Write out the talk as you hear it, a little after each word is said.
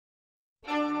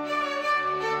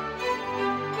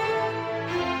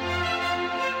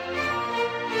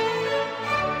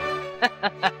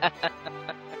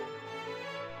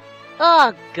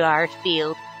Oh,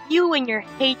 Garfield, you and your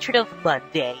hatred of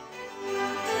Monday.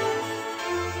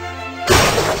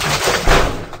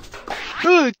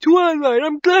 Twilight,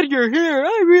 I'm glad you're here.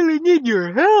 I really need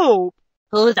your help.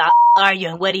 Who the are you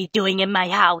and what are you doing in my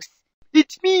house?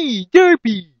 It's me,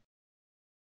 Derpy.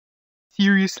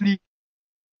 Seriously?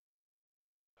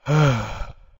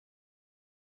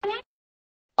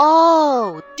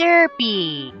 Oh,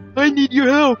 Derpy. I need your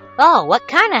help. Oh, what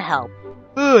kind of help?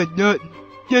 Nothing.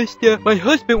 Just, my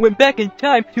husband went back in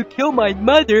time to kill my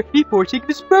mother before she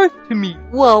gives birth to me.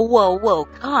 Whoa,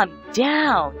 calm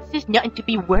down. This is nothing to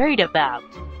be worried about.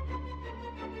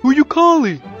 Who you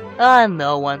calling?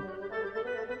 No one.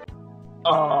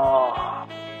 Oh,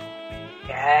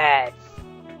 yes,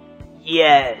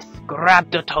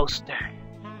 grab the toaster.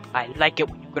 I like it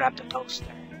when you grab the toaster.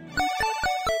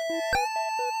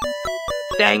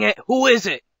 Dang it, who is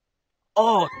it?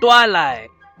 Oh, Twilight.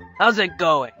 How's it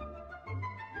going?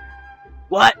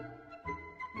 What?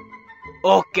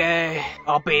 Okay,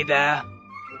 I'll be there.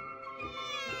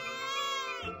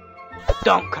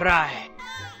 Don't cry.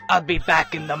 I'll be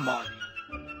back in the morning.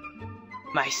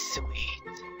 My sweet.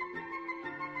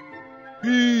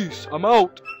 Peace, I'm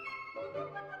out.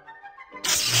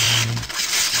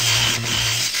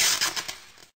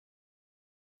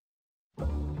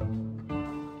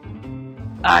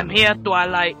 I'm here,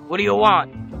 Twilight. What do you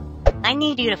want? I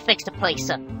need you to fix the place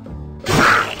up.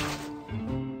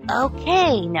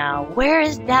 Okay, now, where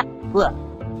is that book?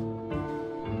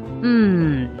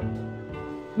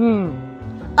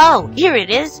 Oh, here it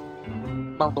is.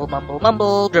 Mumble, mumble,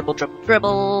 mumble, dribble, dribble,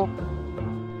 dribble.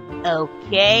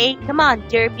 Okay, come on,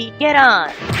 Derpy, get on.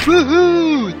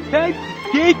 Woohoo! Time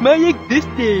to save my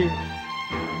existence.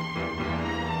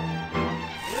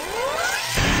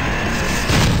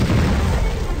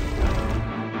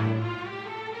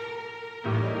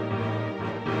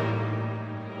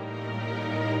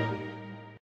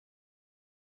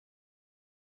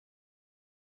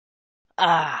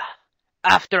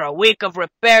 After a week of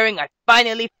repairing, I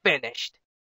finally finished.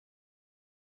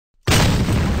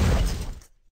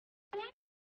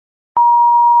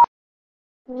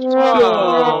 So